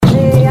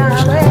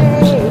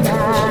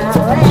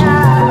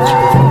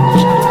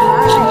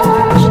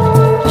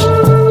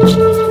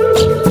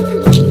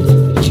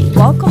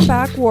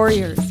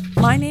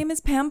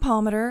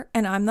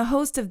the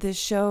host of this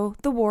show,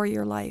 The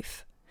Warrior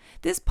Life.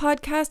 This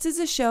podcast is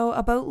a show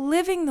about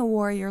living the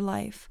warrior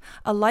life,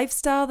 a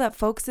lifestyle that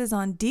focuses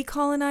on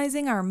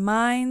decolonizing our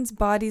minds,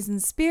 bodies, and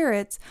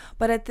spirits,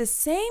 but at the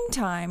same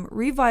time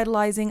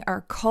revitalizing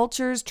our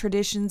cultures,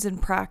 traditions,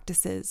 and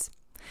practices.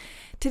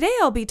 Today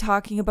I'll be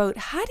talking about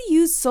how to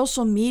use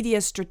social media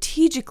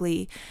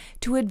strategically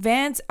to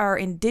advance our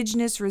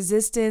Indigenous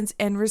resistance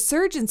and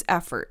resurgence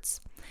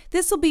efforts.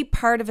 This will be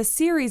part of a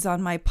series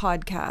on my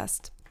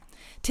podcast.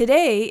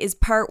 Today is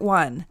part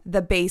 1,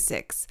 the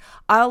basics.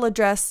 I'll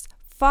address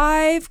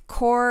 5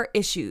 core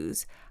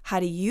issues: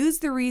 how to use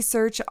the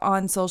research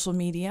on social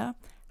media,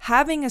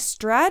 having a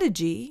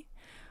strategy,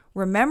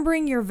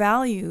 remembering your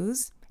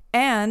values,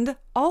 and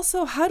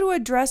also how to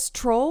address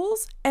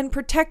trolls and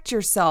protect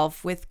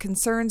yourself with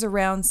concerns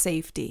around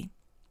safety.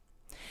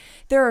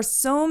 There are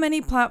so many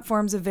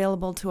platforms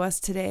available to us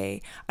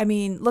today. I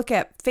mean, look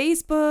at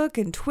Facebook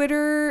and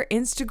Twitter,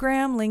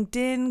 Instagram,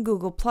 LinkedIn,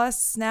 Google+,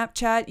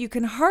 Snapchat. You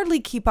can hardly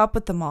keep up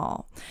with them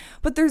all.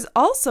 But there's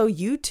also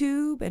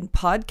YouTube and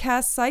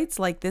podcast sites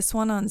like this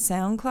one on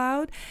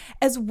SoundCloud,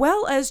 as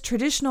well as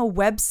traditional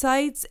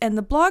websites and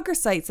the blogger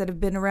sites that have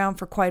been around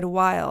for quite a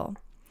while.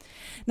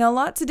 Now,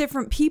 lots of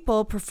different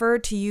people prefer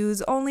to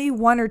use only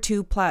 1 or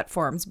 2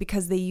 platforms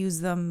because they use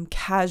them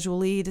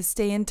casually to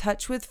stay in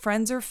touch with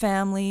friends or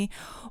family,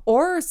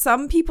 or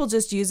some people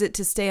just use it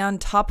to stay on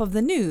top of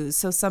the news.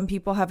 So some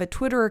people have a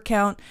Twitter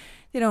account.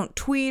 They don't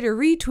tweet or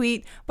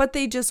retweet, but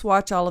they just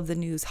watch all of the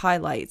news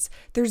highlights.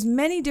 There's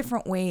many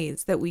different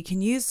ways that we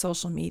can use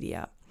social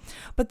media.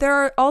 But there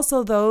are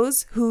also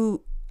those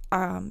who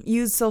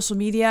use social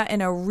media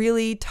in a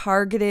really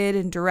targeted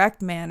and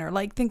direct manner.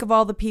 Like, think of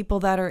all the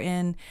people that are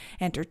in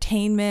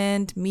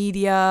entertainment,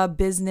 media,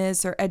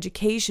 business, or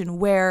education,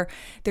 where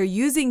they're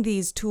using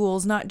these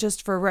tools not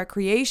just for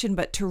recreation,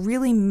 but to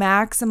really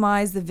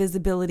maximize the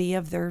visibility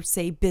of their,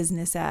 say,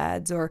 business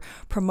ads or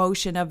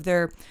promotion of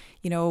their,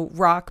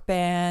 rock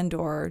band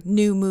or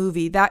new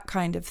movie, that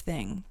kind of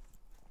thing.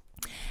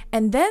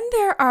 And then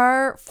there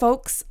are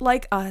folks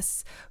like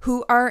us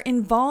who are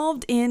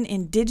involved in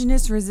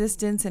Indigenous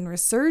resistance and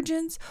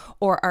resurgence,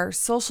 or our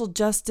social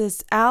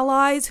justice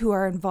allies who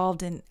are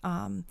involved in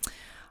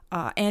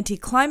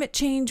anti-climate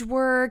change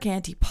work,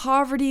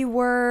 anti-poverty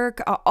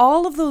work,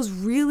 all of those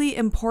really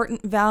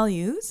important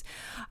values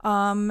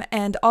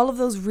and all of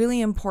those really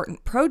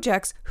important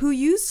projects who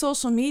use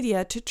social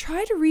media to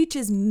try to reach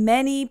as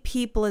many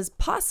people as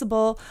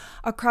possible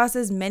across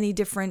as many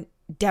different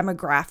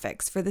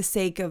demographics for the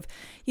sake of,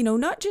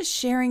 not just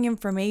sharing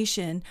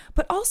information,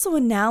 but also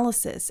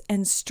analysis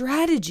and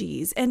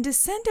strategies, and to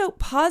send out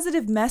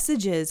positive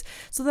messages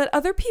so that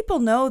other people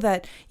know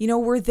that,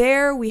 we're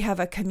there. We have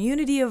a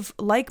community of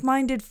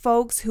like-minded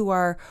folks who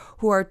are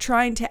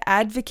trying to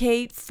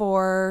advocate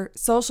for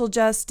social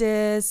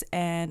justice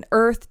and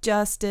earth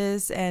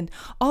justice and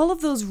all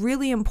of those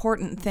really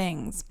important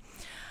things.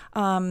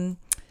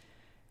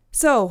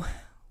 So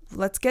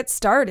let's get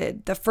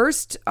started. The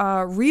first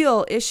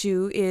real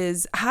issue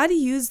is how to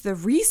use the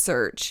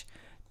research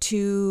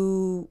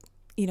to,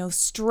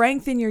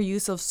 strengthen your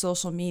use of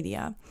social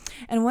media.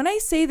 And when I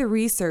say the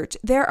research,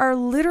 there are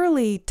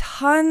literally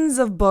tons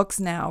of books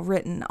now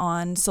written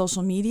on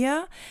social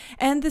media,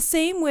 and the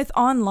same with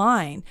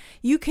online.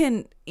 You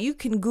can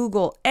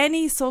Google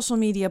any social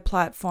media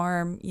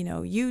platform,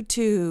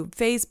 YouTube,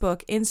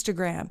 Facebook,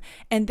 Instagram,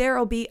 and there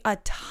will be a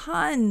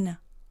ton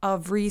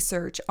of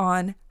research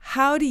on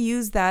how to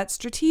use that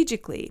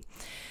strategically.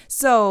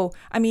 So,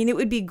 it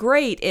would be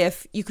great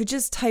if you could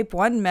just type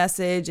one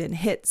message and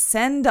hit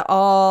send to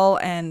all,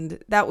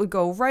 and that would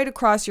go right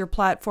across your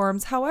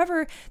platforms.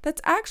 However,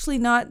 that's actually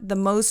not the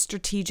most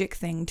strategic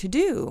thing to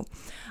do.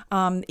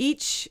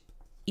 Each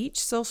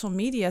social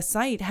media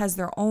site has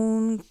their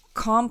own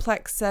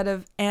complex set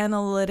of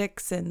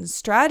analytics and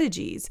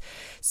strategies.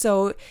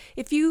 So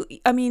if you,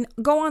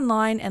 go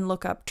online and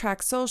look up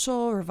Track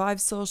Social, Revive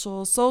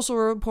Social, Social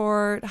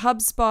Report,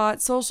 HubSpot,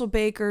 Social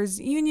Bakers,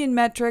 Union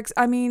Metrics.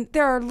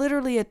 There are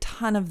literally a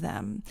ton of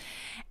them.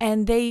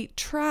 And they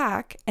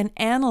track and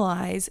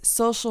analyze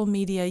social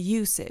media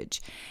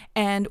usage.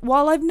 And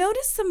while I've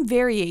noticed some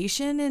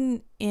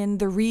variation in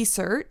the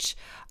research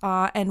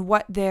and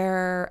what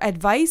their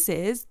advice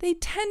is, they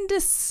tend to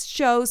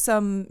show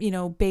some,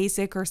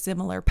 basic or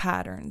similar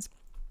patterns.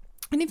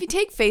 And if you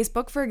take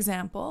Facebook, for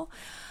example,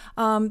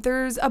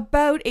 there's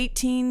about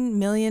 18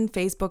 million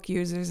Facebook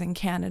users in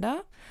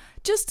Canada.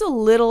 Just a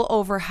little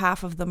over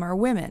half of them are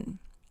women.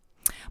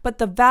 But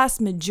the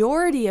vast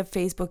majority of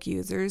Facebook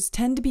users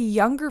tend to be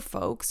younger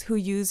folks who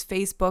use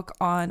Facebook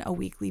on a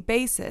weekly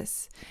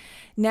basis.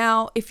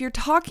 Now, if you're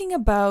talking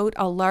about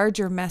a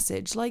larger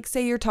message, like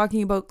say you're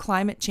talking about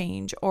climate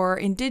change or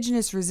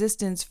Indigenous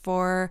resistance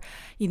for,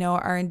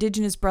 our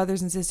Indigenous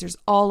brothers and sisters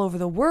all over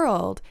the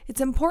world,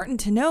 it's important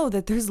to know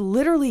that there's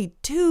literally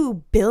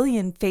 2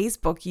 billion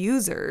Facebook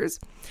users.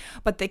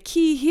 But the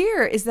key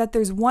here is that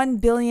there's 1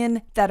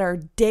 billion that are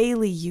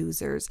daily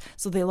users.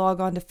 So they log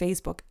on to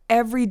Facebook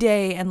every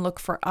day and look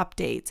for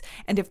updates.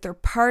 And if they're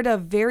part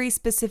of very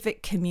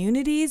specific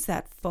communities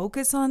that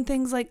focus on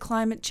things like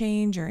climate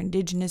change or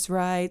Indigenous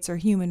rights or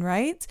human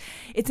rights,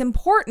 it's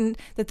important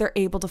that they're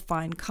able to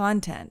find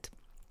content.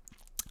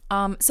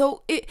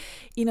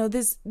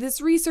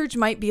 This research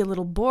might be a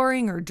little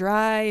boring or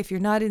dry if you're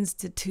not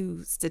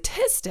into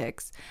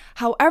statistics.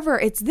 However,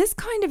 it's this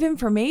kind of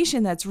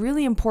information that's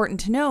really important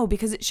to know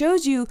because it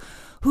shows you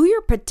who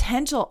your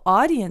potential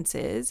audience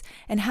is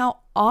and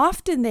how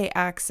often they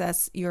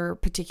access your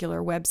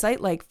particular website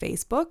like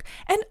Facebook,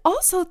 and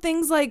also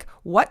things like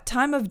what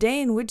time of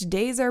day and which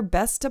days are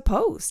best to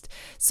post.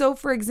 So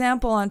for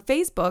example, on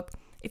Facebook,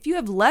 if you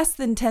have less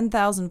than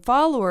 10,000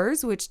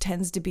 followers, which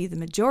tends to be the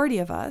majority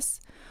of us,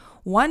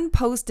 one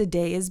post a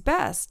day is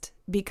best,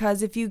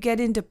 because if you get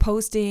into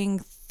posting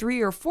 3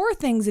 or 4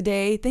 things a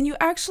day, then you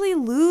actually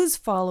lose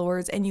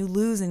followers and you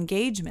lose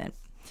engagement.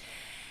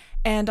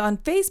 And on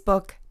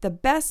Facebook, the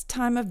best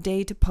time of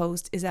day to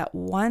post is at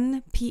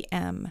 1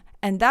 p.m.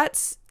 And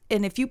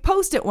if you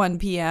post at 1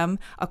 p.m.,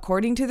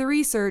 according to the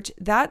research,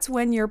 that's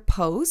when your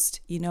post,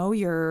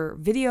 your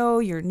video,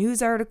 your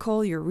news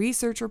article, your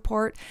research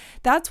report,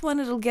 that's when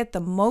it'll get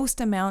the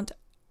most amount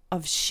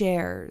of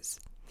shares.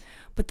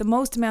 But the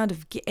most amount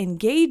of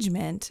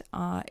engagement,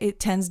 it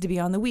tends to be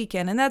on the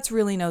weekend. And that's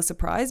really no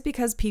surprise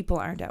because people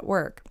aren't at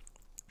work.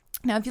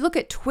 Now, if you look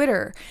at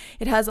Twitter,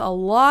 it has a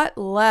lot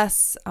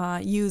less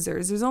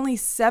users. There's only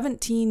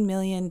 17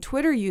 million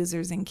Twitter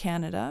users in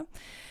Canada.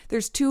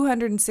 There's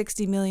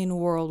 260 million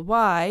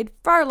worldwide,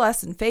 far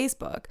less than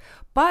Facebook,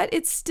 but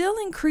it's still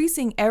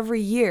increasing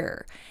every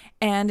year.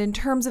 And in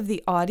terms of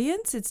the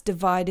audience, it's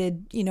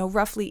divided,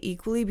 roughly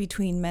equally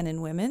between men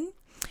and women.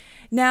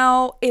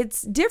 Now,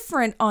 it's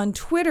different on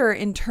Twitter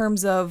in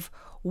terms of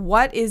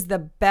what is the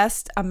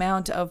best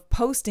amount of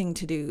posting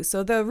to do.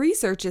 So the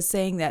research is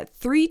saying that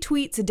 3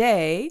 tweets a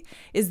day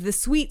is the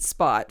sweet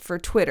spot for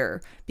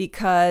Twitter,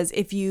 because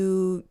if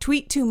you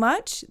tweet too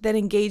much, then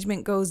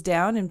engagement goes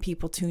down and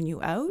people tune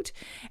you out.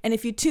 And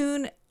if you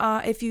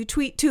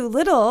tweet too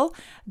little,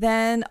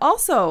 then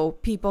also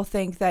people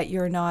think that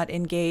you're not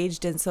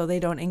engaged, and so they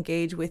don't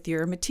engage with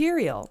your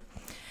material.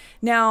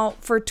 Now,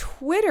 for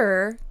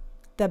Twitter,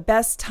 the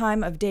best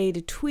time of day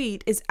to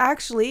tweet is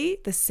actually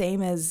the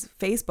same as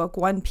Facebook,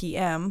 1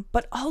 p.m.,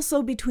 but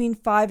also between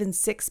 5 and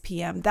 6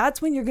 p.m.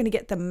 That's when you're going to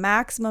get the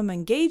maximum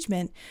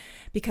engagement,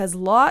 because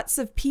lots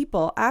of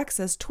people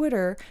access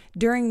Twitter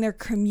during their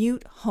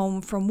commute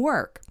home from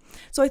work.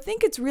 So I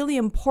think it's really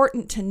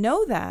important to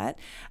know that,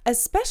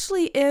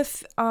 especially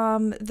if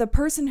the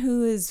person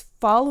who is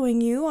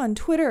following you on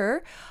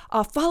Twitter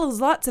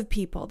follows lots of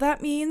people.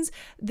 That means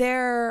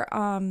their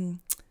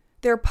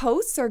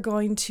posts are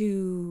going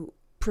to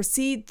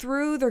proceed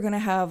through. They're going to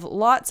have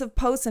lots of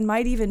posts and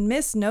might even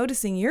miss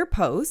noticing your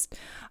post.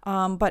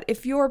 But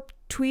if you're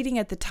tweeting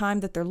at the time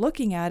that they're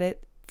looking at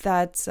it,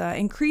 that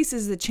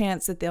increases the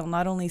chance that they'll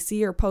not only see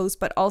your post,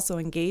 but also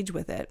engage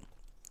with it.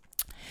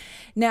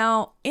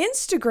 Now,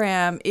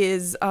 Instagram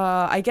is,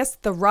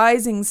 the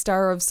rising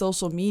star of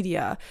social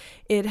media.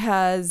 It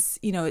has,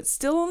 it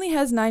still only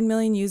has 9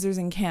 million users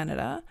in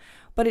Canada,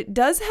 but it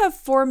does have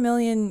 4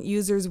 million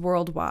users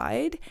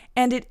worldwide,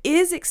 and it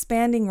is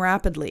expanding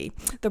rapidly.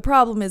 The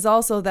problem is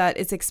also that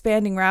it's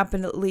expanding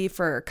rapidly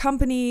for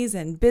companies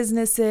and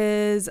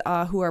businesses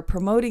who are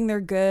promoting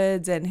their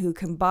goods and who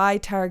can buy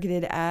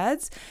targeted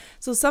ads.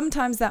 So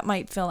sometimes that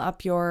might fill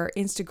up your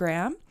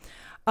Instagram.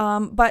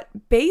 But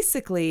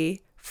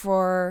basically,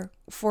 for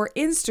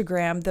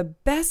Instagram, the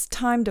best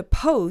time to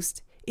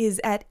post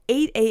is at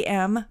 8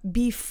 a.m.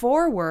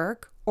 before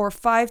work or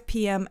 5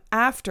 p.m.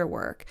 after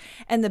work.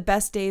 And the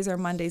best days are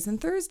Mondays and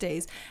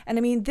Thursdays. And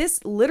I mean,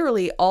 this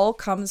literally all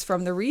comes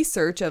from the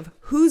research of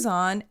who's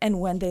on and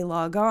when they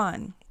log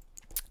on.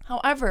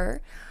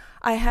 However,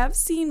 I have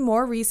seen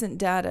more recent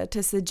data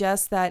to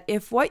suggest that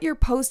if what you're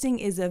posting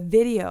is a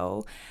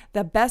video,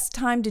 the best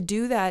time to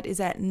do that is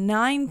at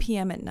 9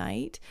 p.m. at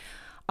night.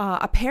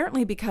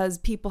 Apparently because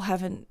people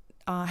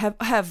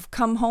have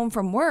come home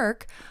from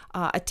work,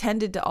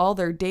 attended to all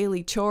their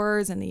daily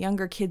chores, and the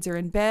younger kids are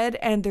in bed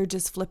and they're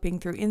just flipping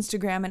through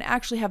Instagram and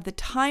actually have the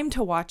time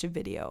to watch a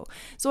video.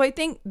 So I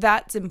think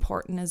that's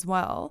important as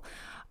well.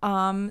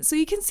 So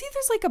you can see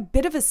there's like a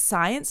bit of a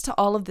science to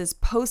all of this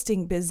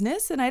posting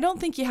business, and I don't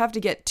think you have to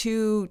get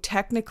too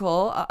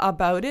technical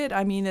about it.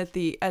 I mean, at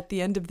the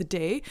end of the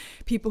day,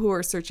 people who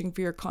are searching for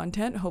your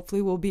content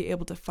hopefully will be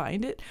able to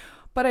find it.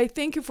 But I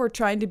think if we're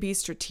trying to be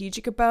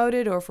strategic about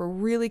it, or if we're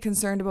really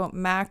concerned about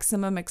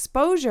maximum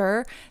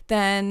exposure,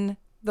 then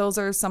those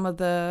are some of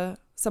the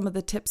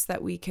tips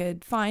that we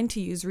could find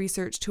to use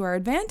research to our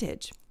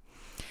advantage.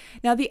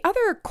 Now, the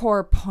other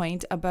core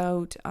point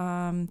about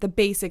the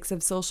basics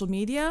of social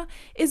media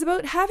is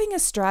about having a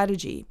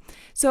strategy.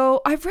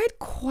 So I've read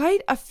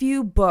quite a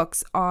few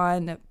books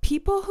on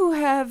people who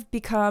have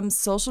become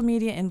social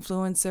media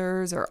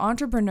influencers or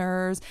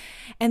entrepreneurs,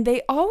 and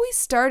they always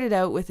started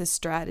out with a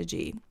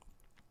strategy.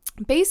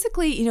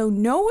 basically,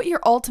 know what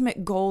your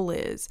ultimate goal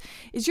is.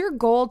 Is your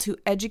goal to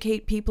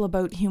educate people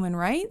about human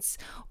rights?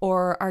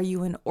 Or are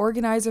you an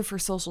organizer for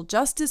social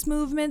justice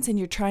movements and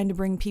you're trying to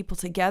bring people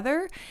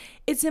together?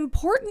 It's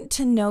important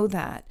to know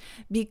that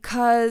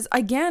because,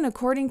 again,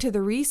 according to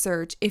the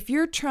research, if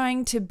you're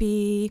trying to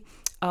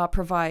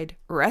provide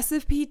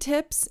recipe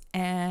tips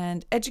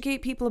and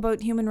educate people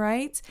about human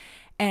rights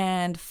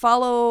and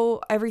follow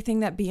everything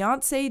that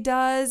Beyonce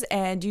does,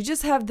 and you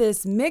just have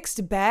this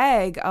mixed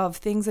bag of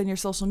things on your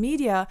social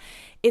media,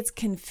 it's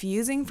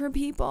confusing for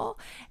people,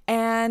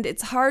 and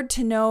it's hard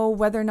to know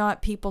whether or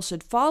not people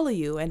should follow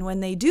you. And when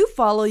they do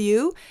follow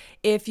you,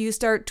 if you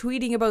start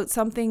tweeting about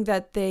something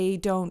that they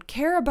don't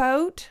care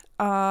about,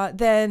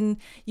 then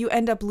you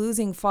end up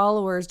losing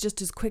followers just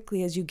as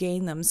quickly as you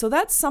gain them. So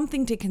that's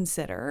something to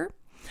consider.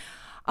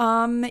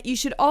 You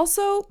should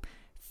also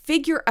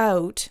figure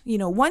out,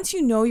 once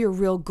you know your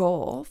real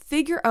goal,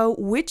 figure out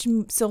which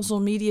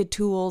social media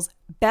tools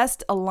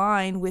best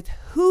align with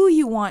who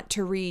you want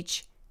to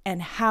reach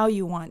and how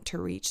you want to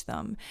reach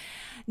them.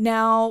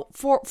 Now,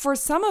 for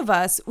some of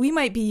us, we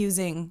might be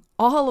using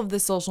all of the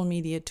social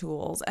media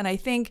tools. And I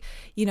think,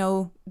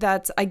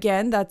 that's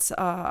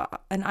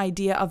an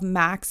idea of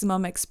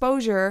maximum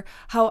exposure.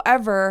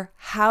 However,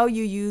 how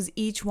you use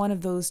each one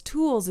of those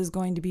tools is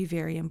going to be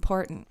very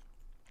important.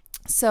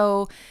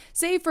 So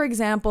say, for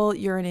example,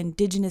 you're an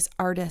Indigenous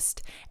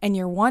artist and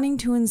you're wanting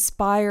to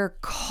inspire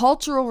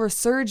cultural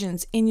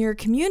resurgence in your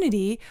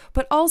community,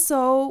 but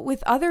also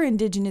with other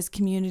Indigenous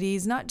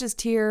communities, not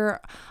just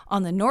here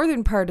on the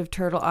northern part of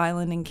Turtle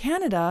Island in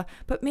Canada,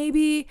 but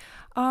maybe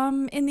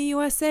in the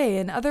USA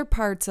and other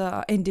parts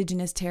of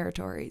Indigenous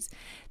territories.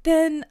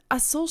 Then a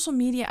social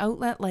media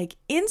outlet like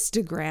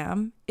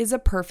Instagram is a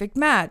perfect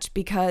match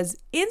because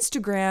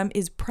Instagram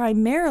is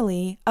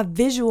primarily a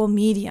visual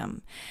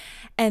medium,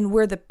 and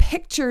where the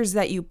pictures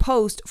that you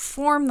post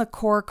form the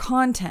core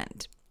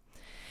content.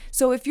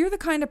 So if you're the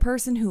kind of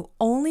person who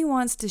only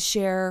wants to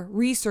share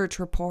research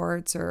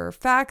reports or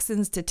facts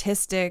and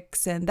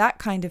statistics and that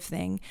kind of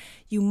thing,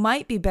 you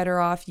might be better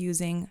off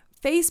using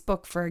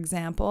Facebook, for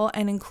example,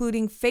 and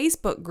including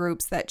Facebook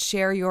groups that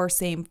share your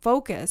same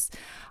focus,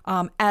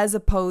 as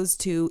opposed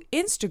to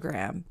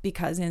Instagram,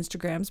 because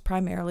Instagram's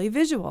primarily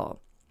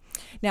visual.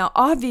 Now,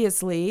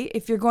 obviously,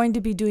 if you're going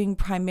to be doing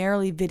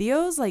primarily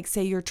videos, like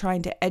say you're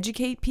trying to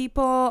educate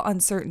people on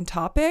certain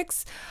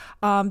topics,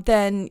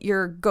 then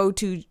your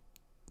go-to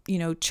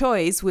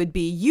choice would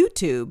be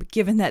YouTube,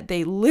 given that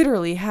they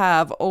literally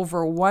have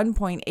over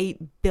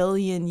 1.8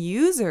 billion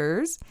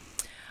users,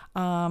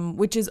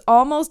 which is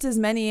almost as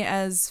many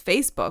as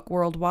Facebook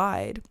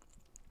worldwide.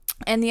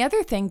 And the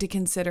other thing to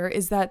consider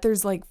is that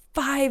there's like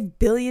 5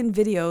 billion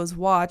videos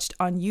watched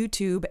on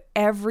YouTube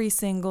every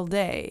single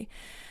day.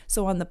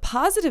 So on the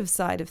positive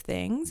side of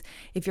things,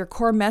 if your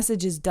core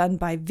message is done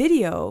by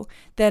video,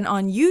 then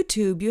on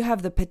YouTube, you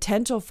have the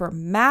potential for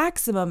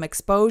maximum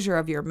exposure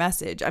of your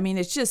message. I mean,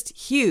 it's just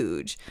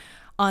huge.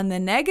 On the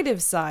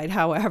negative side,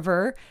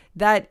 however,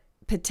 that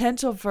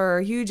potential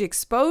for huge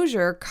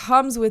exposure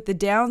comes with the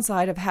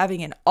downside of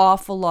having an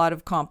awful lot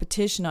of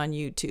competition on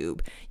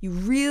YouTube. You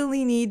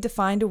really need to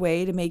find a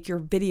way to make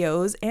your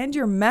videos and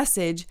your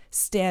message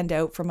stand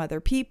out from other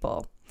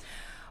people.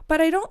 But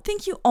I don't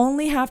think you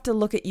only have to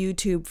look at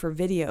YouTube for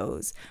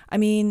videos. I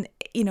mean,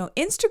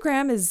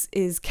 Instagram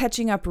is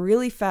catching up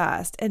really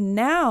fast. And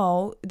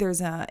now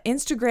there's an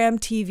Instagram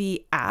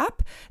TV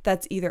app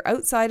that's either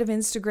outside of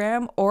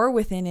Instagram or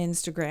within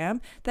Instagram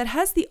that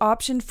has the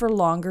option for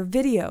longer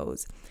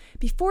videos.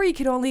 Before you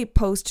could only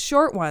post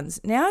short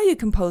ones. Now you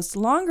can post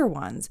longer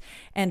ones.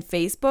 And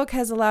Facebook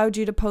has allowed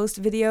you to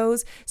post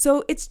videos.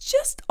 So it's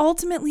just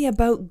ultimately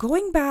about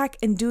going back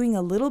and doing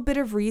a little bit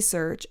of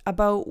research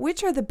about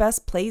which are the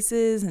best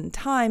places and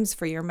times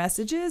for your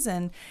messages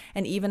and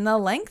even the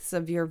lengths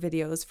of your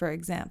videos, for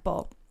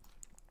example.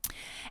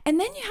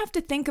 And then you have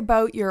to think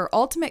about your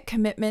ultimate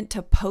commitment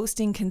to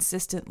posting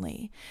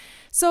consistently.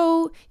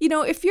 So,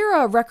 if you're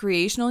a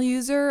recreational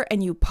user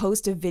and you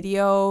post a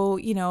video,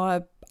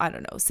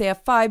 say a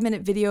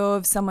 5-minute video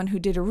of someone who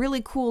did a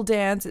really cool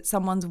dance at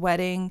someone's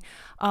wedding,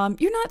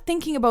 you're not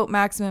thinking about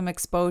maximum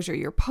exposure.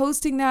 You're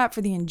posting that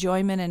for the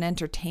enjoyment and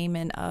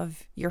entertainment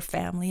of your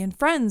family and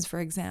friends, for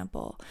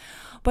example.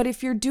 But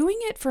if you're doing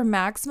it for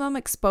maximum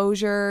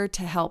exposure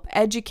to help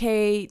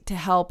educate, to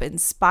help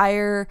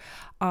inspire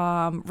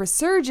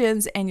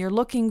resurgence, and you're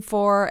looking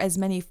for as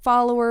many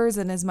followers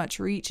and as much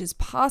reach as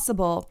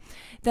possible,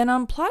 then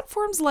on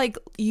platforms like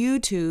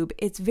YouTube,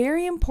 it's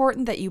very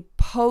important that you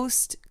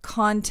post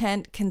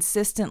content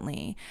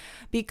consistently,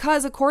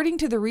 because according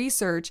to the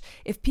research,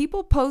 if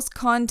people post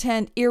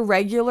content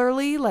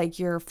irregularly, like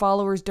your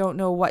followers don't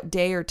know what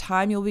day or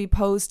time you'll be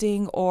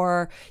posting,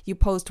 or you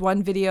post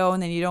one video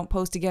and then you don't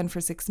post again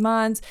for 6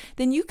 months,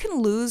 then you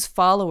can lose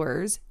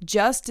followers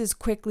just as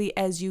quickly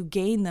as you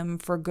gain them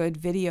for good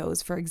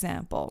videos, for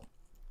example.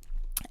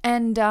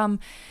 And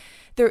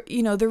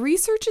the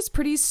research is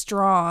pretty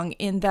strong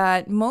in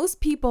that most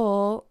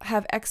people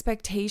have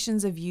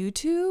expectations of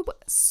YouTube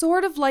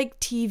sort of like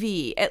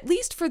TV, at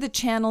least for the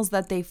channels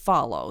that they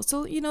follow.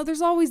 So,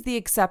 there's always the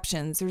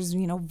exceptions. There's,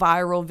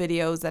 viral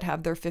videos that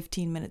have their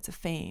 15 minutes of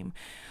fame.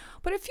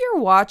 But if you're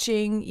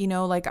watching,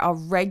 like a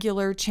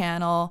regular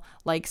channel,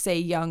 like say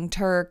Young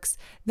Turks,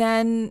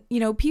 then,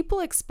 people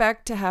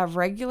expect to have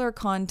regular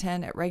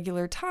content at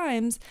regular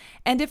times.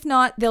 And if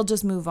not, they'll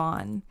just move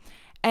on.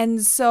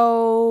 And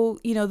so,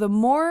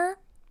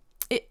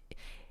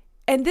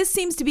 and this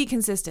seems to be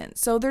consistent.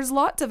 So there's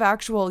lots of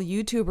actual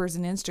YouTubers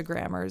and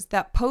Instagrammers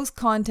that post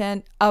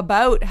content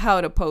about how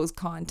to post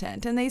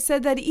content. And they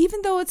said that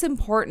even though it's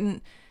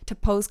important to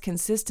post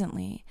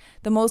consistently,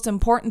 the most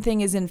important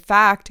thing is in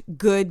fact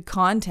good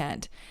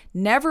content.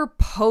 Never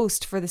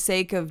post for the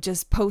sake of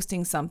just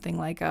posting something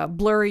like a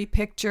blurry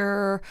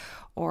picture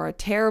or a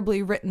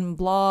terribly written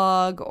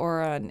blog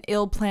or an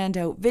ill-planned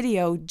out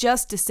video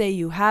just to say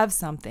you have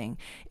something.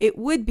 It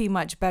would be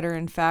much better,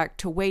 in fact,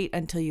 to wait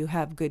until you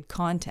have good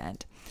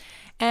content.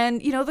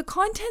 And, the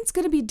content's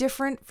going to be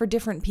different for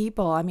different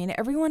people. I mean,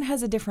 everyone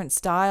has a different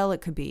style. It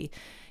could be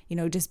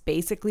just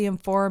basically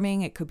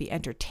informing. It could be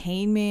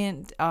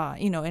entertainment,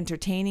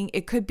 entertaining.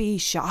 It could be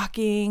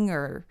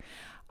shocking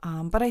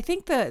but I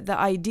think the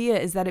idea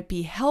is that it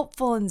be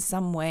helpful in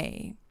some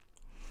way.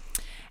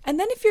 And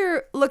then if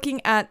you're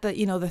looking at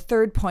the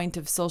third point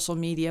of social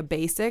media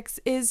basics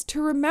is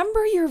to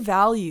remember your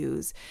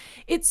values.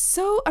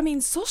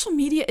 Social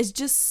media is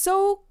just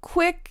so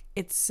quick.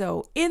 It's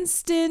so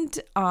instant.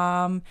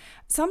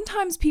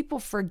 Sometimes people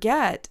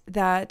forget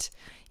that,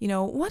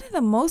 one of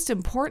the most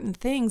important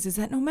things is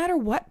that no matter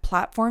what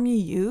platform you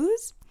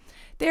use,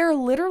 they are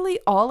literally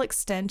all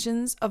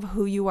extensions of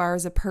who you are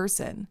as a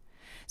person.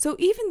 So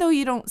even though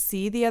you don't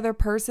see the other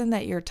person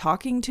that you're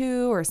talking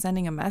to or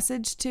sending a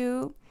message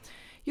to,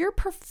 your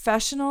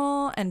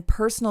professional and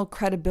personal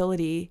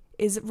credibility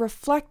is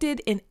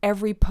reflected in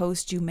every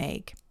post you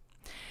make.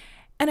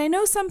 And I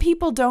know some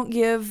people don't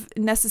give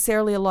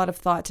necessarily a lot of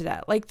thought to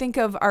that. Like think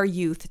of our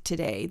youth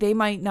today. They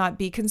might not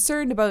be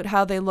concerned about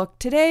how they look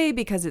today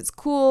because it's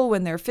cool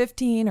when they're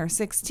 15 or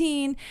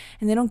 16,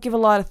 and they don't give a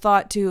lot of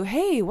thought to,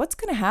 hey, what's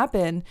going to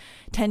happen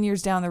 10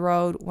 years down the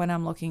road when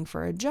I'm looking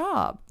for a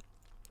job?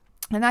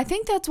 And I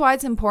think that's why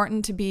it's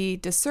important to be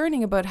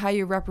discerning about how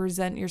you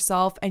represent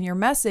yourself and your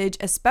message,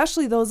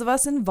 especially those of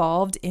us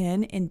involved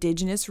in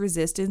Indigenous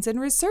resistance and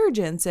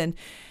resurgence and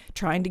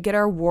trying to get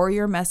our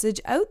warrior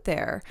message out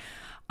there.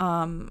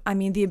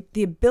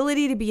 The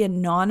ability to be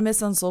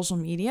anonymous on social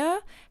media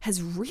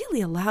has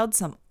really allowed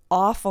some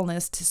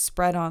awfulness to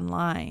spread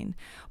online.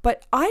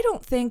 But I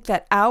don't think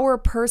that our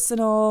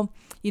personal,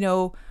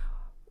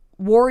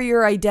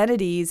 warrior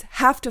identities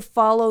have to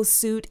follow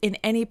suit in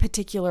any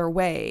particular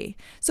way.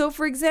 So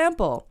for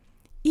example,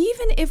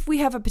 even if we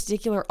have a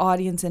particular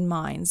audience in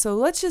mind, so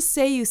let's just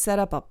say you set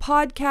up a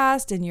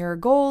podcast and your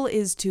goal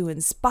is to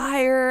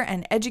inspire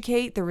and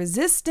educate the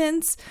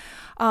resistance,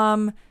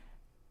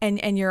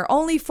 and you're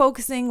only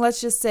focusing, let's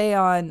just say,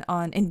 on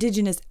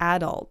Indigenous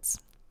adults.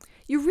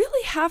 You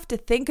really have to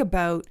think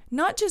about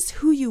not just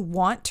who you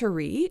want to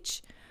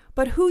reach,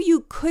 but who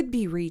you could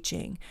be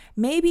reaching.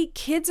 Maybe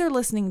kids are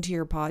listening to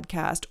your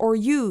podcast, or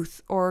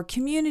youth, or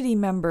community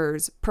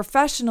members,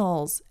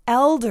 professionals,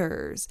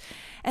 elders.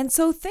 And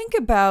so think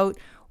about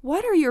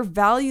what are your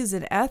values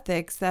and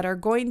ethics that are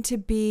going to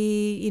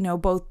be,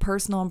 both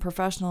personal and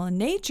professional in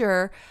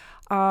nature,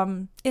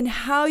 in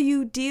how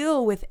you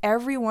deal with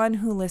everyone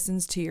who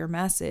listens to your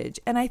message.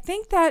 And I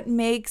think that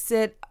makes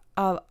it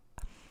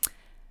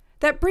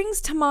that brings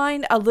to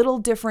mind a little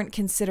different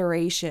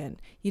consideration,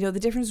 the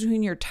difference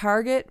between your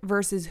target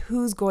versus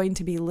who's going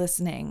to be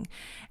listening,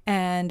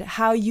 and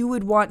how you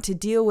would want to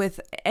deal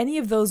with any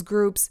of those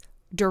groups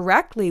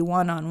directly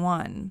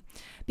one-on-one.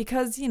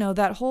 Because,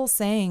 that whole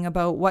saying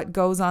about what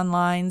goes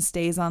online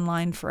stays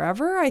online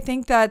forever, I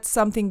think that's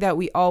something that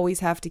we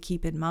always have to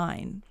keep in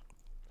mind.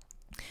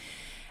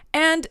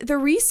 And the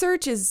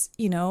research is,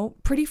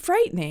 pretty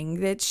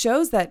frightening. It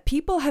shows that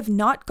people have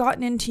not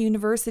gotten into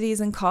universities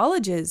and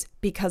colleges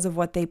because of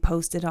what they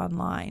posted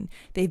online.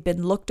 They've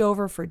been looked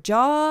over for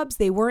jobs.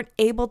 They weren't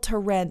able to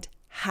rent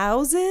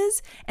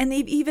houses, and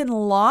they've even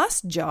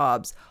lost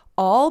jobs,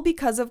 all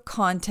because of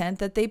content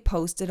that they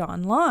posted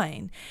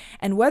online.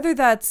 And whether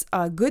that's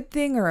a good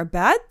thing or a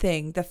bad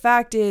thing, the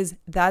fact is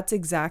that's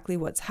exactly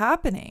what's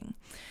happening.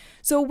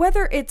 So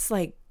whether it's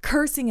like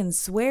cursing and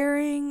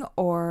swearing,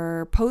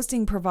 or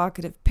posting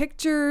provocative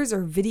pictures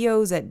or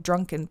videos at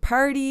drunken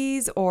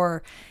parties,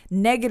 or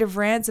negative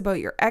rants about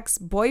your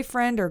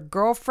ex-boyfriend or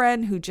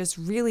girlfriend who just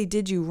really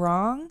did you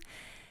wrong,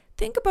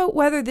 think about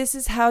whether this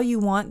is how you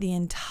want the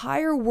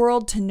entire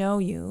world to know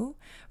you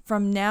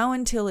from now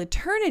until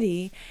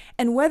eternity,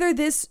 and whether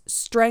this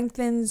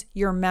strengthens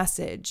your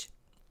message.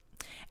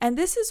 And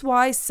this is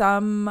why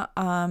some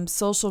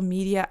social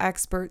media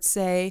experts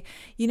say,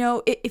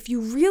 if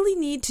you really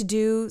need to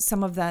do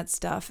some of that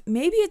stuff,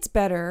 maybe it's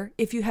better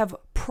if you have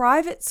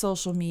private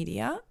social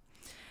media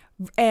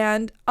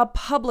and a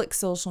public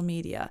social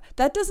media.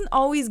 That doesn't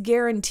always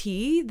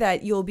guarantee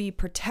that you'll be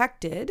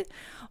protected,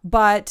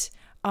 but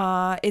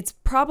it's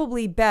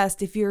probably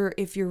best if you're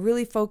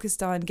really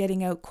focused on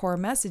getting out core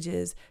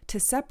messages to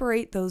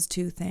separate those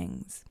two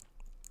things.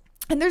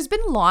 And there's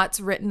been lots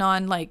written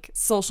on like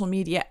social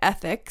media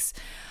ethics,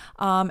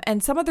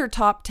 and some of their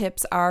top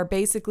tips are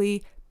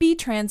basically be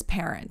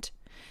transparent.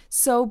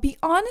 So be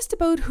honest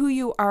about who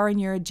you are and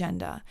your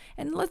agenda.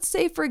 And let's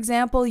say, for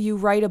example, you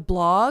write a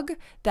blog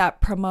that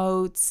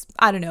promotes,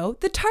 I don't know,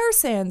 the tar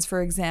sands,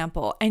 for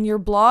example, and your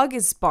blog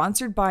is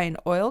sponsored by an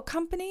oil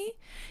company.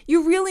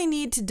 You really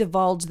need to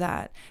divulge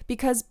that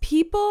because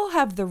people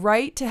have the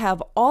right to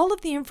have all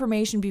of the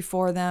information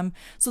before them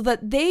so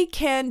that they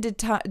can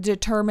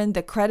determine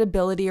the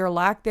credibility or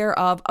lack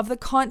thereof of the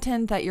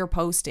content that you're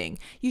posting.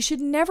 You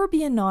should never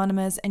be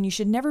anonymous and you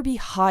should never be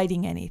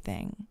hiding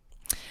anything.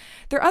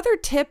 Their other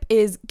tip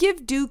is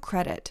give due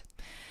credit.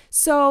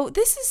 So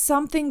this is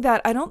something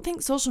that I don't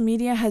think social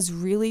media has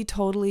really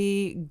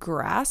totally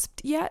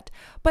grasped yet,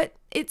 but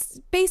it's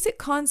basic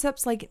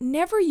concepts like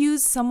never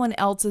use someone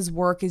else's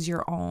work as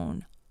your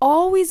own.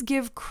 Always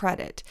give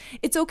credit.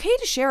 It's okay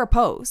to share a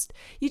post.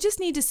 You just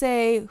need to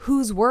say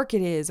whose work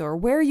it is or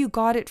where you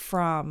got it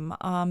from,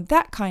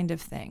 that kind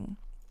of thing.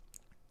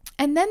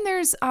 And then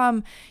there's,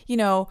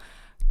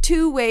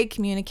 two-way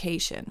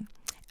communication.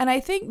 And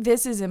I think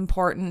this is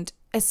important,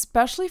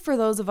 especially for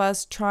those of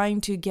us trying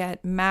to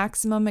get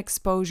maximum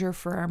exposure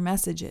for our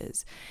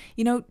messages.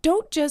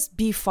 Don't just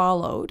be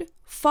followed.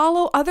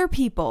 Follow other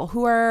people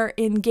who are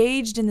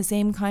engaged in the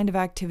same kind of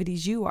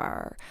activities you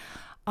are.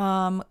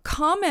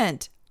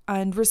 Comment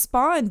and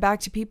respond back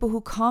to people who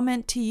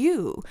comment to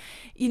you.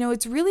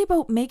 It's really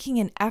about making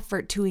an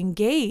effort to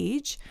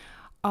engage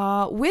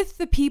with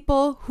the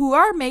people who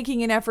are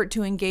making an effort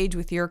to engage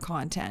with your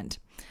content.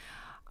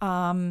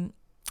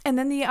 And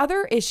then the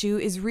other issue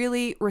is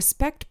really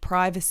respect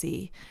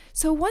privacy.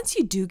 So once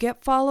you do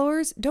get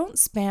followers, don't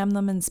spam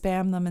them and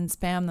spam them and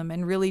spam them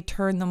and really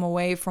turn them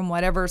away from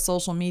whatever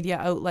social media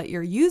outlet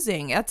you're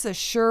using. That's a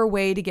sure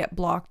way to get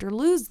blocked or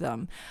lose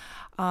them.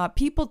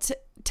 People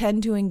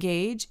tend to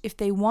engage if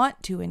they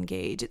want to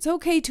engage. It's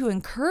okay to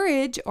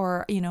encourage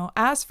or,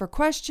 ask for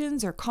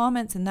questions or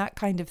comments and that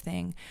kind of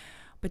thing.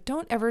 But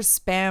don't ever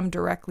spam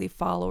directly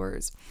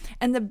followers.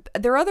 And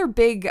their other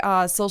big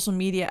social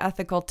media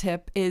ethical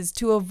tip is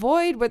to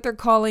avoid what they're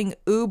calling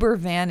uber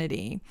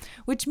vanity,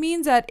 which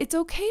means that it's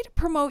okay to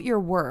promote your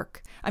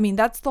work. I mean,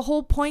 that's the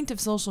whole point of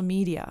social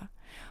media.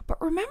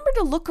 But remember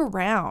to look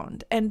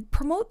around and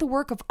promote the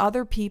work of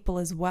other people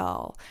as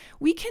well.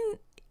 We can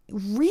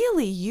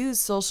really use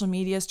social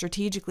media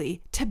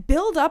strategically to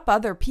build up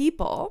other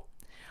people,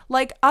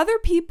 like other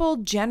people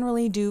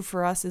generally do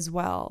for us as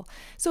well.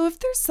 So if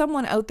there's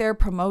someone out there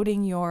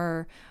promoting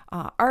your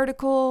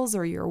articles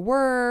or your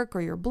work or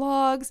your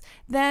blogs,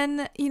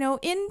 then,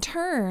 in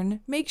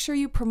turn, make sure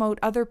you promote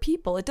other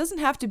people. It doesn't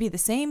have to be the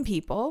same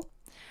people,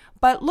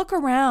 but look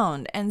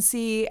around and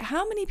see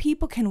how many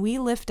people can we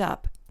lift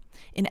up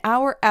in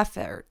our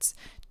efforts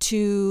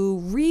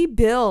to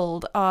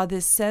rebuild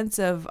this sense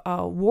of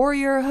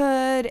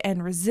warriorhood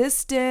and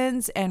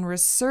resistance and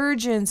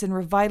resurgence and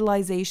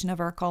revitalization of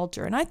our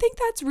culture. And I think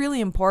that's really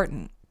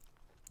important.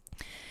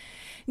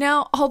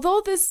 Now,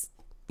 although this,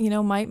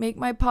 might make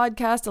my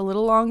podcast a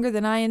little longer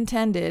than I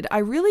intended, I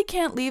really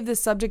can't leave the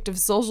subject of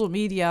social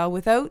media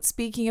without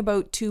speaking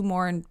about two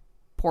more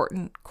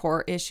important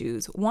core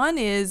issues. One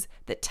is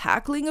the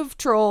tackling of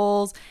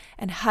trolls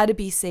and how to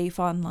be safe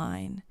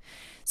online.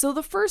 So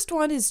the first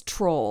one is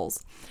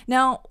trolls.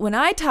 Now, when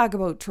I talk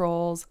about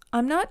trolls,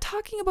 I'm not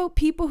talking about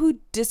people who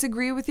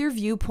disagree with your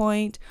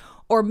viewpoint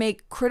or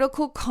make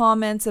critical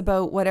comments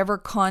about whatever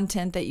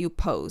content that you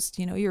post,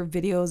 your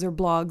videos or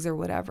blogs or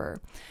whatever.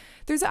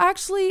 There's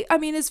actually,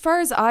 as far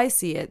as I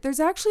see it, there's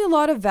actually a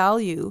lot of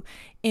value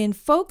in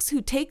folks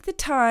who take the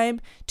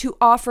time to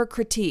offer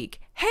critique.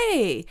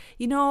 Hey,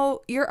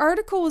 your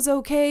article was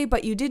okay,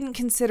 but you didn't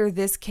consider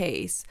this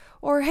case.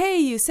 Or, hey,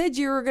 you said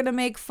you were going to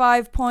make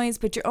 5 points,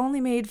 but you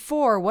only made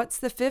 4. What's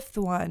the 5th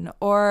one?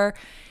 Or,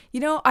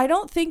 I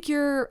don't think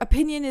your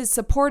opinion is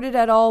supported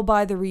at all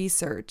by the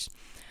research.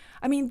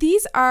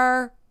 These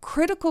are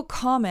critical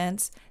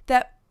comments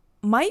that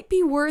might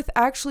be worth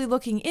actually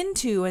looking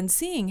into and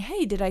seeing,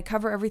 hey, did I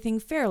cover everything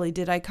fairly?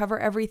 Did I cover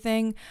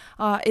everything?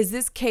 Is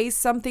this case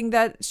something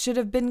that should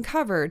have been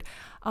covered?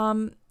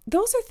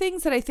 Those are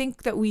things that I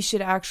think that we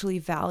should actually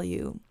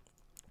value.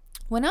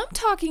 When I'm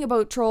talking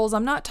about trolls,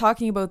 I'm not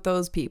talking about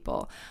those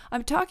people.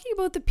 I'm talking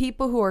about the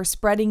people who are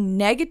spreading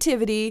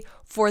negativity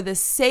for the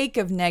sake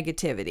of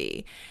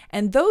negativity.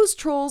 And those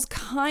trolls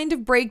kind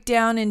of break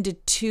down into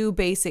two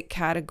basic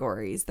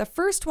categories. The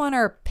first one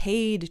are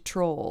paid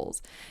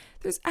trolls.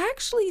 There's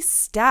actually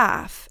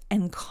staff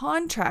and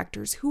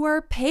contractors who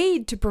are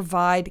paid to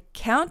provide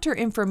counter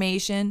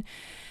information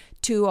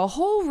to a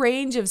whole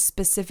range of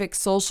specific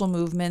social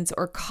movements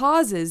or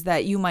causes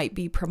that you might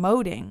be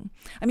promoting.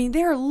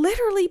 They're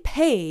literally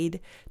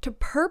paid to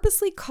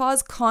purposely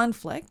cause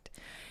conflict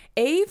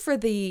for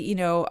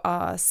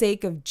the,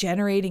 sake of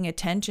generating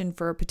attention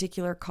for a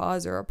particular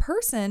cause or a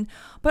person,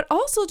 but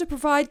also to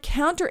provide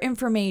counter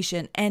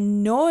information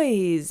and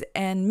noise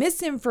and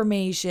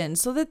misinformation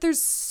so that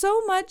there's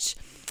so much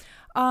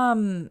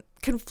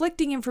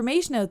conflicting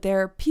information out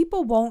there,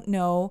 people won't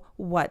know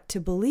what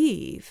to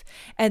believe.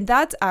 And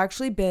that's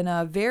actually been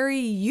a very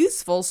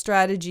useful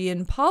strategy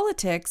in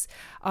politics.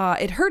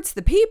 It hurts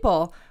the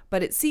people,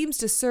 but it seems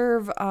to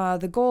serve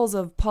the goals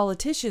of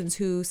politicians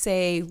who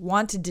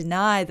want to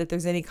deny that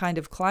there's any kind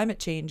of climate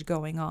change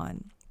going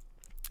on.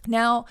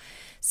 Now,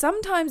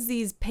 sometimes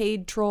these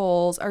paid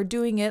trolls are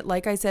doing it,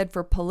 like I said,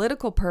 for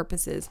political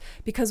purposes,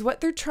 because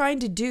what they're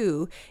trying to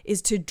do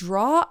is to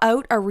draw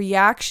out a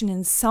reaction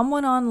in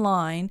someone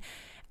online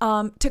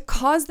to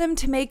cause them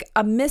to make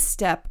a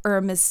misstep or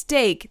a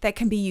mistake that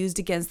can be used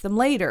against them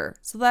later.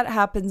 So that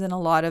happens in a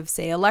lot of,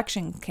 say,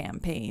 election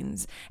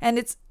campaigns. And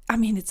it's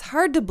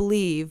hard to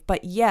believe,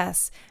 but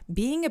yes,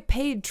 being a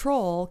paid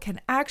troll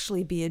can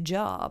actually be a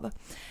job.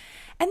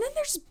 And then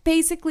there's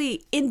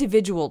basically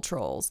individual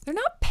trolls. They're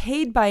not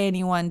paid by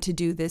anyone to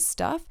do this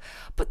stuff,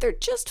 but they're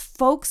just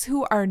folks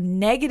who are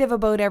negative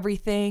about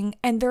everything,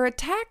 and their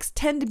attacks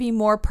tend to be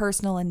more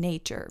personal in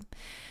nature.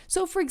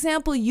 So, for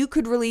example, you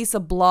could release a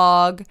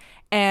blog,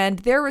 and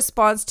their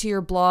response to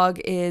your blog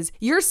is,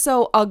 "You're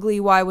so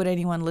ugly, why would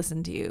anyone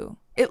listen to you?"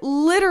 It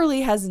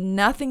literally has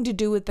nothing to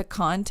do with the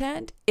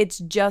content. It's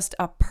just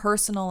a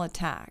personal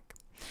attack.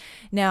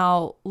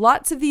 Now,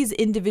 lots of these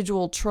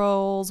individual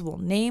trolls will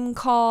name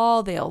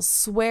call, they'll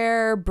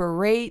swear,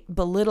 berate,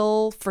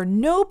 belittle for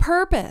no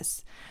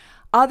purpose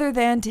other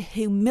than to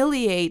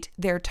humiliate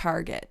their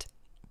target.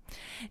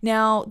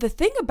 Now, the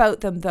thing about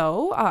them,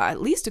 though,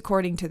 at least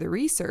according to the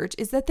research,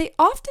 is that they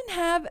often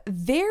have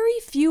very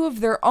few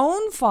of their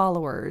own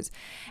followers,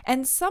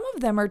 and some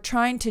of them are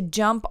trying to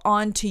jump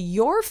onto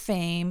your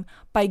fame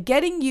by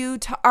getting you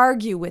to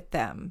argue with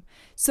them.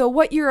 So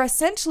what you're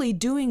essentially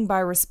doing by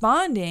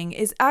responding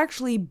is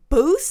actually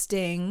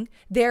boosting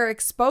their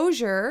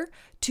exposure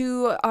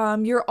to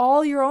your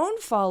own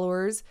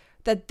followers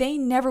that they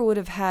never would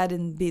have had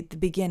in the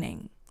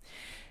beginning.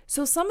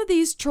 So some of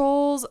these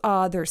trolls,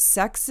 they're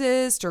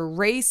sexist or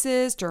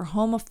racist or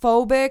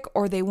homophobic,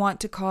 or they want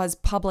to cause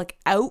public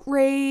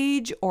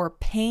outrage or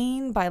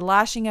pain by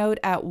lashing out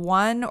at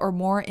one or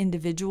more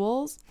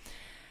individuals.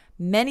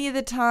 Many of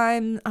the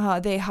time,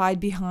 they hide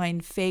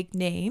behind fake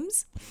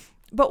names.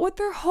 But what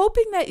they're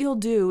hoping that you'll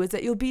do is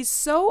that you'll be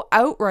so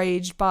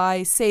outraged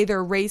by, say,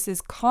 their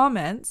racist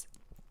comments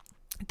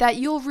that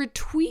you'll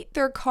retweet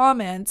their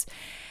comments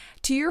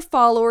to your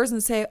followers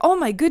and say, "Oh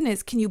my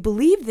goodness, can you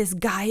believe this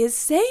guy is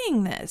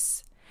saying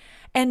this?"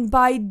 And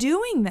by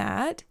doing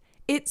that,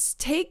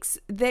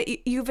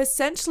 you've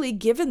essentially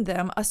given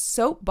them a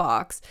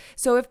soapbox.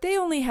 So if they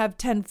only have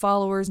 10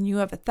 followers and you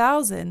have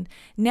 1,000,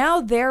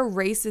 now their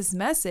racist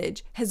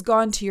message has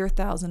gone to your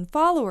 1,000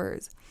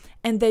 followers.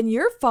 And then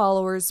your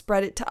followers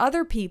spread it to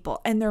other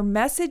people and their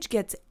message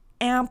gets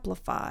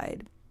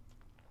amplified.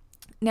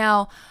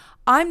 Now,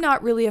 I'm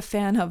not really a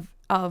fan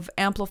of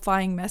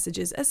amplifying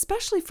messages,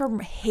 especially from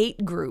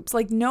hate groups,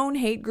 like known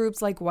hate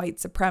groups like white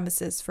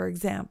supremacists, for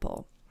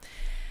example.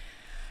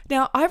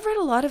 Now, I've read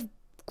a lot of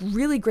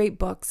really great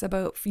books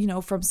about,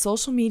 from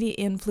social media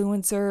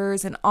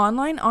influencers and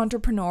online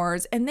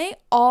entrepreneurs, and they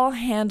all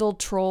handle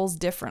trolls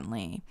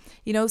differently.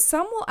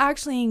 Some will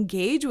actually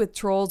engage with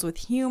trolls with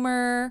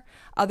humor,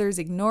 others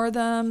ignore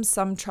them,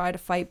 some try to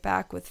fight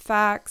back with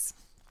facts.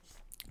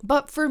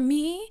 But for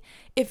me,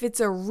 if it's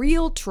a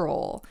real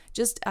troll,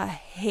 just a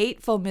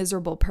hateful,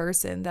 miserable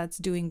person that's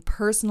doing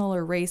personal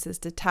or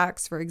racist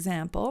attacks, for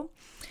example,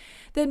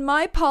 then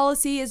my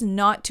policy is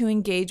not to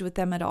engage with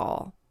them at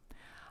all.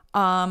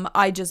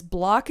 I just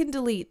block and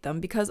delete them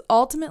because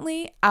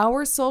ultimately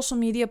our social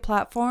media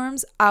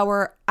platforms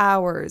are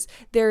ours.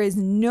 There is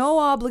no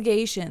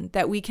obligation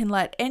that we can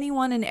let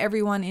anyone and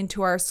everyone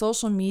into our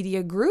social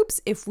media groups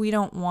if we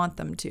don't want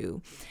them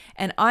to.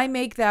 And I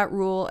make that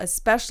rule,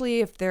 especially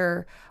if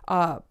they're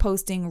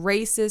posting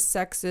racist,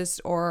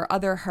 sexist, or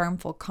other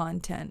harmful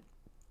content.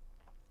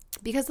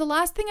 Because the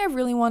last thing I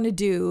really want to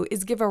do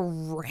is give a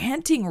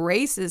ranting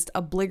racist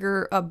a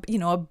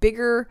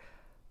bigger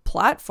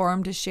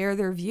platform to share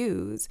their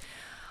views.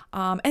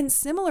 And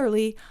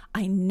similarly,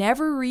 I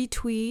never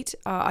retweet,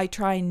 I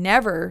try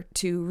never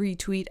to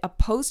retweet a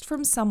post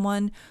from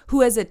someone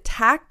who has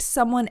attacked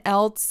someone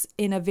else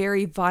in a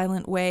very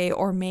violent way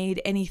or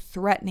made any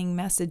threatening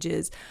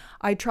messages.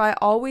 I try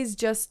always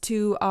just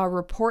to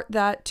report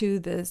that to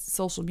the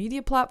social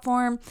media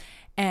platform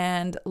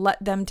and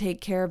let them take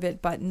care of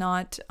it, but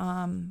not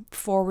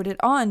forward it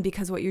on,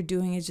 because what you're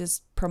doing is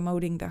just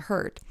promoting the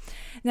hurt.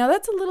 Now,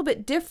 that's a little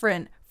bit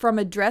different from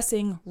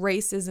addressing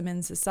racism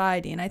in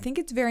society. And I think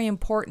it's very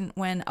important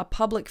when a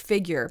public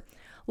figure,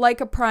 like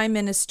a prime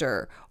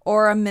minister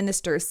or a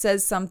minister,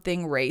 says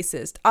something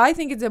racist. I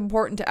think it's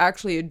important to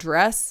actually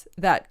address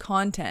that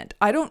content.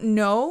 I don't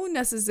know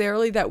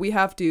necessarily that we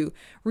have to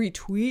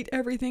retweet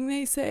everything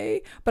they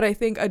say, but I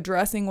think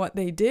addressing what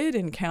they did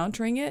and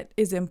countering it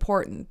is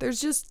important.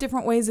 There's just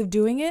different ways of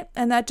doing it,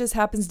 and that just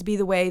happens to be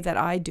the way that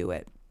I do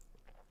it.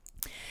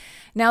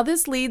 Now,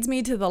 this leads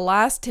me to the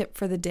last tip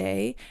for the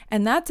day,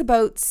 and that's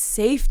about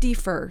safety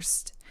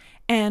first.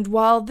 And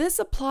while this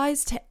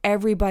applies to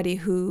everybody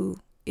who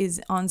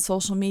is on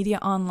social media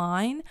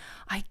online,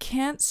 I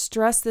can't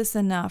stress this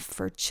enough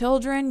for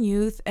children,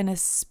 youth, and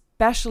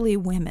especially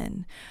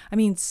women. I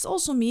mean,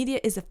 social media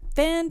is a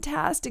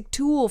fantastic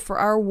tool for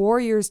our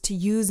warriors to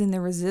use in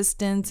the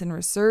resistance and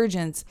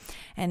resurgence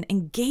and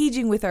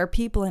engaging with our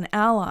people and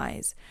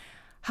allies.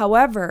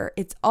 However,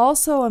 it's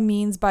also a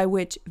means by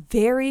which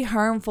very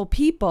harmful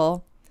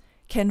people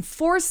can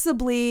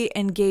forcibly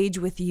engage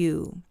with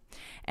you.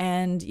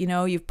 And,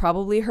 you've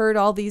probably heard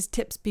all these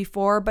tips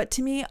before, but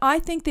to me, I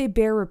think they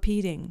bear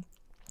repeating.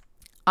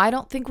 I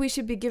don't think we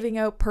should be giving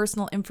out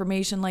personal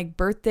information like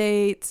birth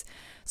dates,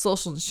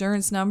 social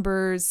insurance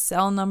numbers,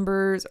 cell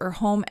numbers, or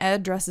home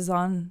addresses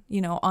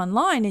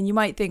online. And you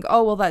might think,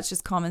 oh, well, that's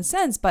just common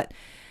sense. But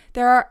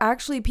there are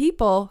actually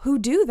people who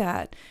do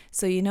that.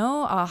 So,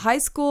 a high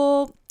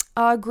school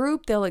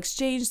group, they'll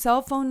exchange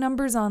cell phone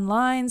numbers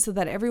online so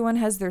that everyone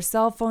has their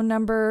cell phone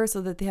number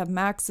so that they have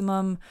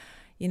maximum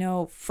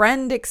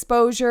friend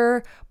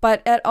exposure,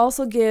 but it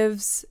also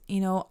gives,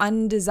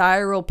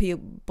 undesirable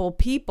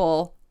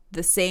people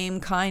the same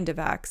kind of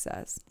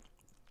access.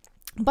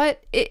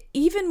 But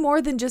even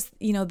more than just,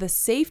 the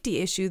safety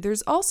issue,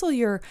 there's also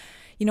your,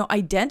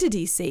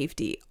 identity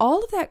safety.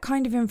 All of that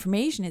kind of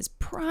information is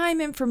prime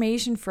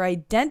information for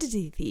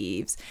identity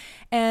thieves.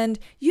 And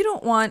you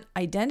don't want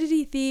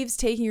identity thieves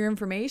taking your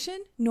information,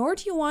 nor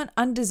do you want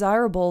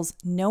undesirables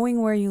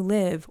knowing where you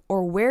live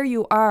or where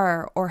you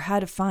are or how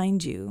to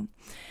find you.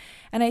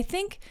 And I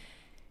think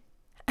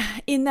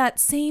in that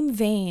same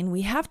vein,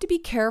 we have to be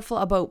careful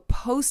about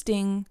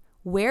posting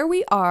where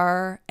we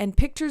are and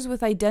pictures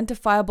with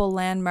identifiable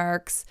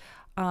landmarks,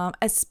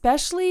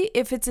 especially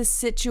if it's a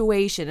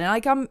situation.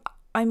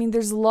 And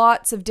there's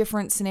lots of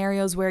different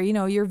scenarios where,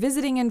 you're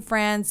visiting in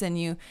France and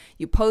you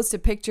post a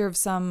picture of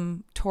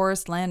some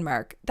tourist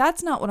landmark.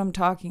 That's not what I'm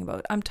talking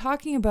about. I'm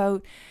talking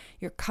about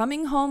you're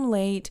coming home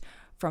late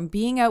from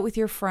being out with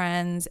your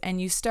friends and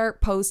you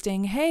start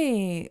posting,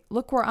 hey,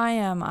 look where I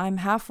am. I'm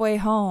halfway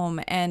home.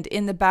 And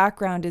in the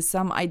background is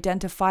some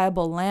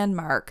identifiable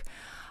landmark.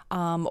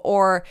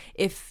 Or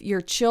if your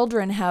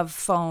children have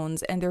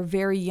phones and they're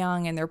very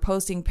young and they're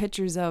posting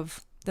pictures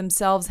of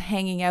themselves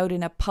hanging out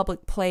in a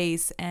public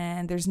place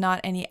and there's not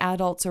any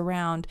adults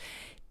around.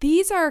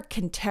 These are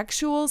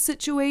contextual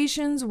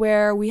situations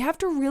where we have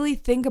to really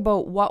think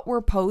about what we're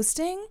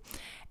posting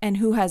and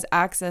who has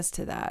access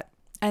to that.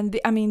 And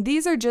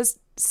these are just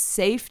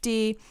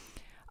safety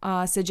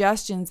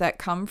suggestions that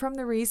come from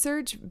the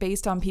research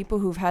based on people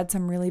who've had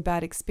some really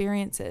bad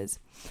experiences.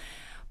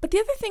 But the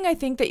other thing I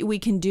think that we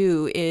can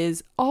do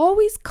is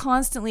always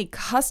constantly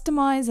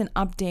customize and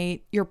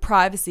update your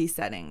privacy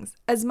settings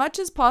as much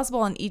as possible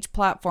on each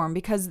platform,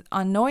 because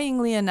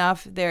annoyingly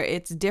enough,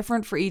 it's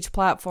different for each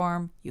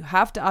platform. You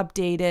have to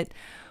update it.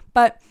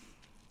 But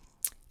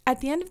at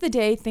the end of the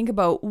day, think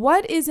about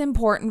what is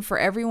important for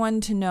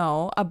everyone to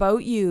know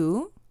about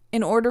you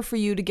in order for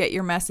you to get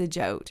your message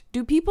out.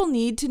 Do people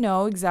need to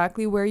know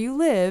exactly where you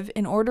live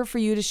in order for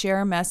you to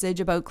share a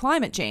message about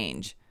climate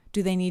change?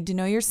 Do they need to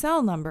know your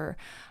cell number?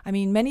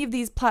 Many of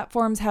these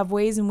platforms have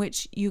ways in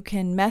which you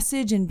can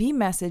message and be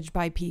messaged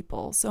by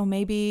people. So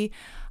maybe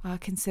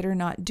consider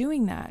not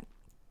doing that.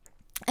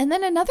 And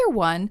then another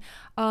one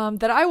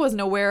that I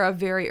wasn't aware of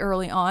very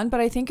early on, but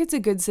I think it's a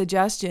good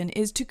suggestion,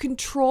 is to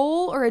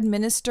control or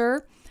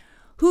administer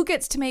who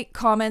gets to make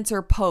comments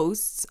or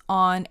posts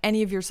on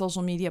any of your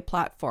social media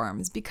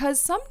platforms.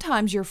 Because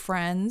sometimes your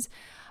friends,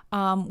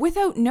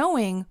 without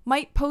knowing,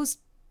 might post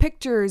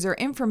pictures or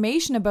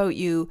information about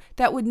you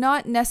that would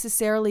not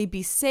necessarily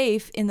be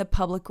safe in the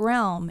public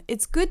realm.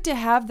 It's good to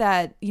have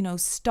that,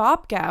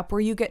 stopgap where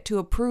you get to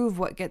approve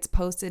what gets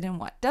posted and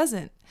what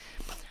doesn't.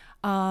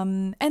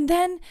 And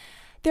then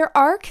there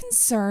are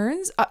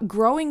concerns,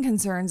 growing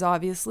concerns,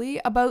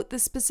 obviously, about the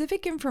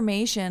specific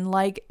information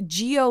like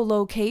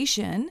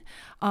geolocation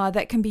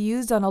that can be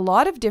used on a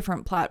lot of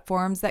different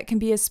platforms that can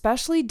be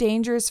especially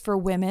dangerous for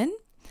women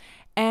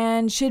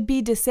and should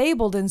be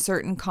disabled in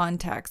certain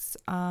contexts,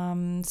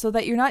 so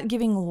that you're not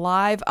giving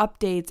live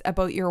updates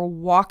about your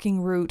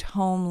walking route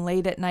home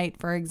late at night,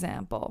 for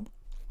example.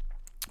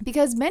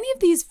 Because many of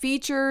these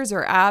features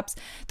or apps,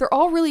 they're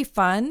all really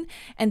fun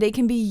and they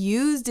can be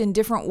used in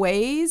different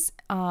ways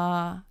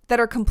that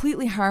are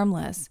completely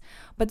harmless,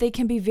 but they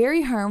can be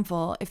very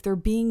harmful if they're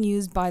being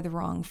used by the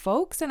wrong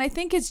folks. And I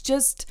think it's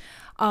just,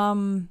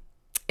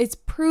 it's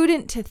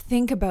prudent to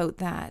think about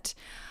that.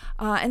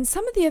 And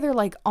some of the other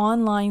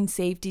online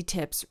safety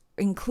tips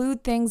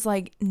include things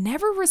like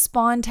never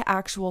respond to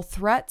actual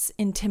threats,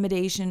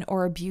 intimidation,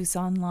 or abuse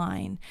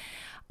online.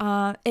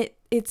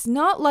 It's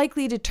not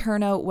likely to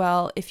turn out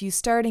well if you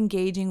start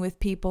engaging with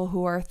people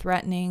who are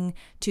threatening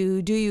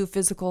to do you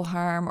physical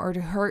harm or to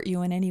hurt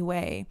you in any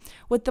way.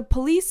 What the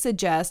police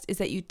suggest is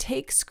that you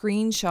take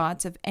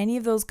screenshots of any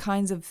of those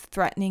kinds of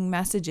threatening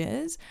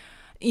messages,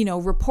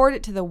 report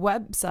it to the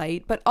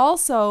website, but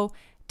also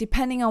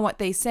depending on what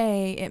they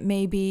say, it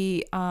may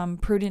be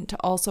prudent to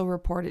also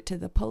report it to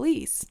the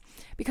police.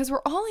 Because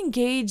we're all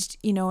engaged,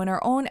 in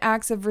our own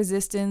acts of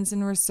resistance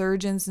and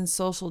resurgence and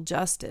social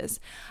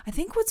justice. I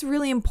think what's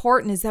really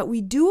important is that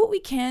we do what we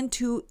can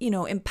to,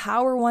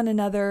 empower one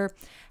another,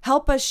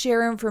 help us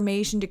share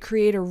information to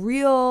create a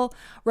real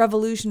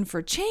revolution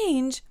for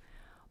change.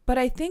 But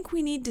I think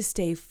we need to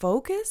stay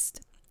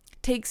focused,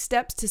 take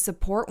steps to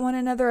support one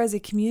another as a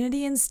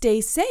community, and stay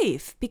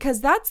safe,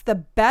 because that's the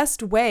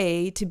best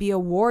way to be a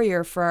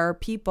warrior for our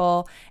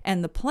people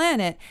and the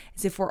planet,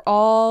 is if we're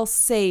all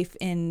safe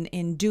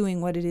in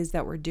doing what it is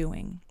that we're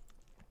doing.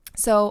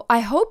 So I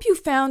hope you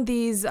found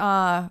these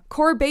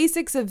core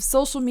basics of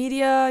social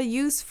media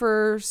use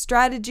for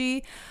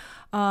strategy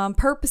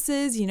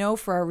purposes,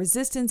 for our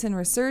resistance and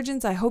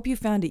resurgence. I hope you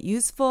found it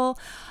useful.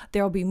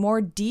 There will be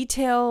more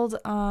detailed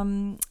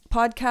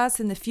podcasts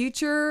in the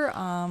future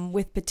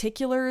with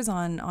particulars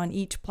on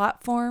each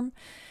platform.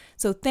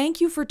 So thank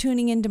you for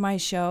tuning into my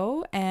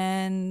show,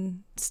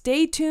 and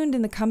stay tuned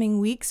in the coming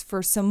weeks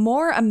for some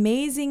more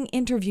amazing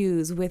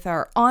interviews with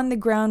our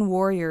on-the-ground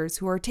warriors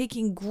who are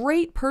taking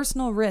great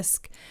personal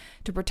risk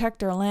to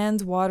protect our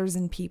lands, waters,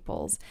 and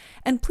peoples.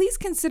 And please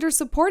consider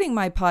supporting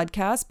my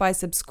podcast by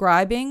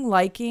subscribing,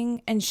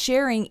 liking, and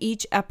sharing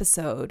each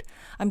episode.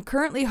 I'm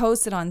currently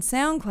hosted on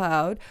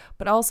SoundCloud,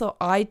 but also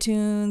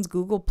iTunes,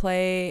 Google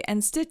Play,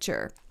 and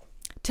Stitcher.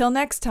 Till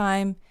next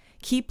time,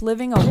 keep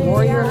living a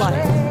warrior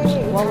life.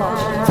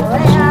 Voila.